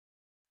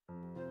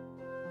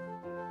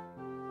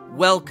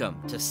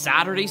Welcome to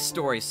Saturday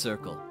Story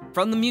Circle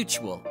from the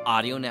Mutual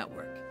Audio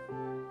Network.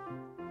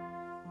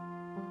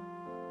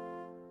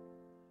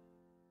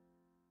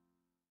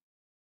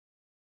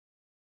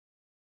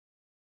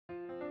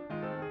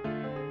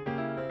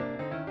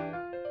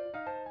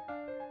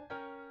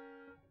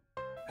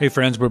 Hey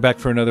friends, we're back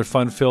for another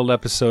fun-filled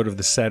episode of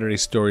the Saturday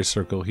Story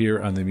Circle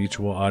here on the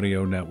Mutual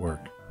Audio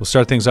Network. We'll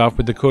start things off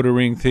with Dakota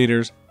Ring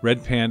Theater's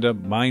Red Panda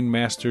Mind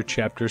Master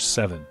Chapter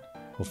 7.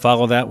 We'll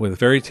follow that with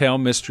Fairy Tale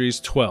Mysteries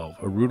 12,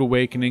 A Rude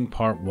Awakening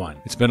Part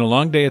 1. It's been a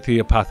long day at the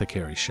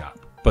apothecary shop,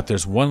 but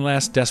there's one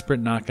last desperate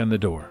knock on the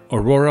door.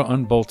 Aurora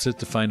unbolts it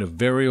to find a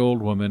very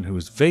old woman who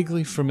is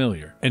vaguely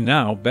familiar, and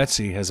now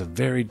Betsy has a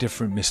very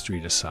different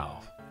mystery to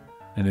solve.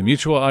 And the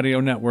Mutual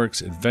Audio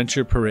Network's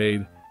Adventure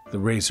Parade, The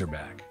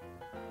Razorback.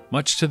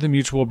 Much to the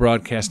Mutual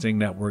Broadcasting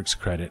Network's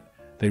credit,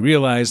 they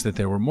realized that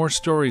there were more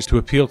stories to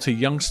appeal to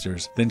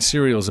youngsters than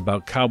serials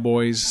about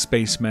cowboys,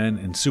 spacemen,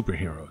 and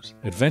superheroes.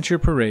 Adventure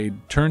Parade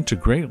turned to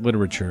great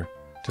literature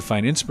to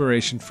find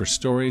inspiration for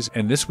stories,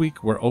 and this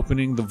week we're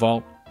opening the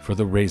vault for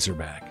The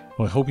Razorback.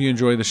 Well, I hope you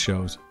enjoy the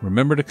shows.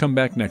 Remember to come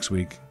back next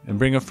week and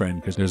bring a friend,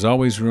 because there's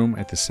always room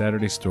at the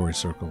Saturday Story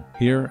Circle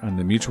here on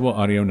the Mutual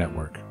Audio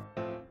Network.